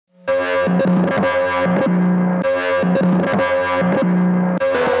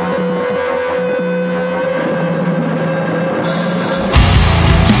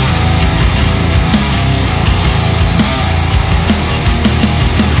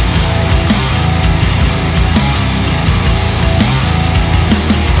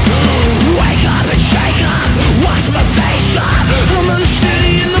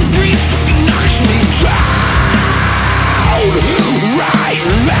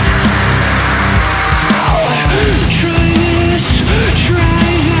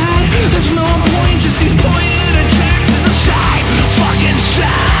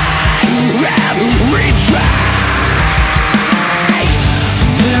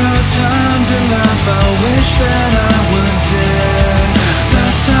wish that I were dead.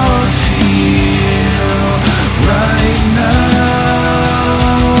 That's how I feel right now.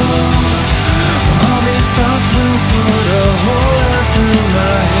 All these thoughts will put a hole right through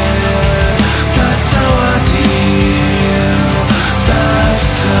my head. That's how I deal.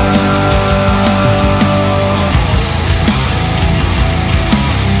 That's how.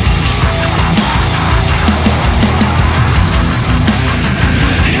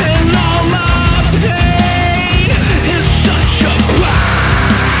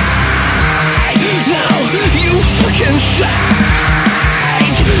 Inside,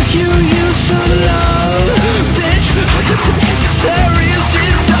 you used to love, bitch. There is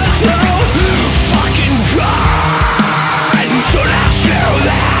just no fucking God. So let's do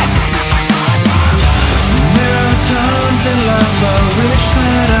that. There are times in life I wish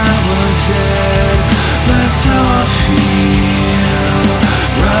that I were dead. That's how I feel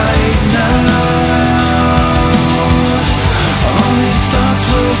right now. All these thoughts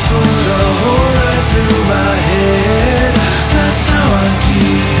will put a hole right through my head. That's how I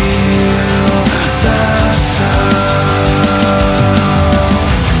deal. That's how.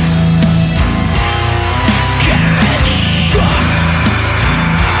 Get strong.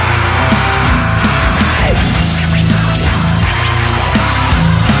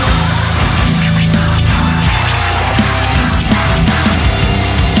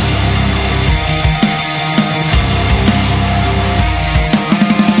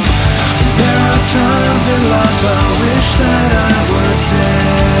 Times in life I wish that I were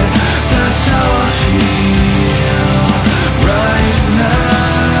dead. That's how I feel right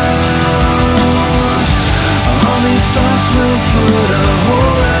now. All these thoughts will put a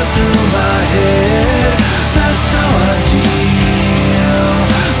hole right through my head. That's how I deal.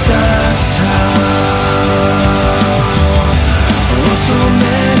 That's how. Oh, so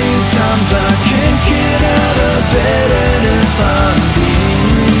many times I can't get out of bed.